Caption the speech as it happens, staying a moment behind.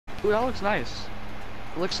Ooh, that looks nice.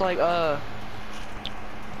 It looks like,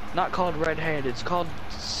 not called red hand, it's called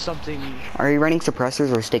something... Are you running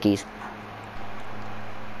suppressors or stickies?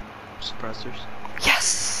 Suppressors.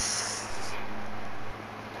 Yes!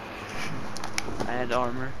 And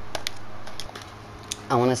armor.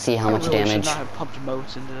 I want to see how much I really should damage. not have pumped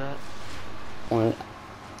motes into that. I want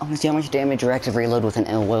to see how much damage reactive reload with an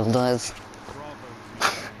ill will does.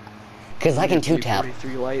 Because I can 2-tap.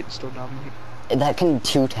 43 light and still dominate. That can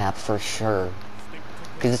 2-tap for sure.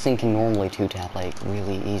 Because this thing can normally 2-tap like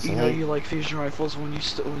really easily. You know you like fusion rifles when you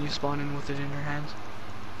spawn in with it in your hands.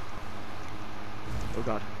 Oh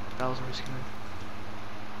god, that was a risky move.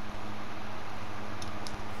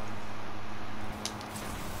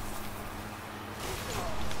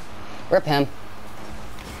 Rip him.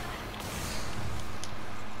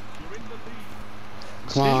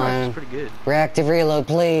 Come on. Pretty good. Reactive reload,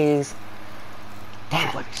 please.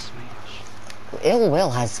 Damn. Like smash. Ill Will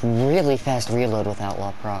has really fast reload with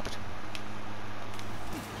Outlaw procced.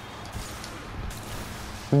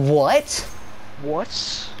 What?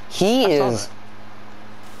 What? He is...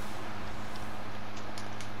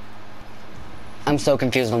 I'm so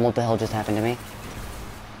confused on what the hell just happened to me.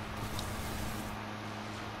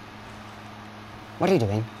 What are you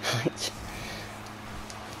doing?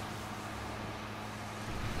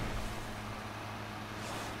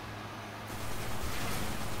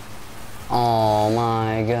 Oh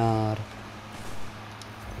my god.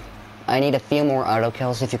 I need a few more auto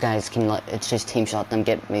kills if you guys can it's just team shot them,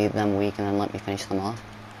 get them weak, and then let me finish them off.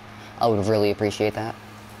 I would really appreciate that.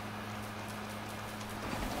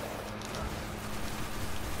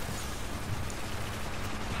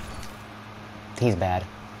 He's bad.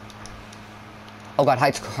 Oh god,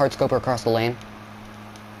 hard scoper across the lane.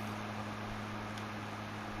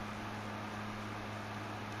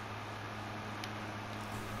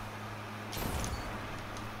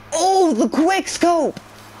 Oh, the quick scope!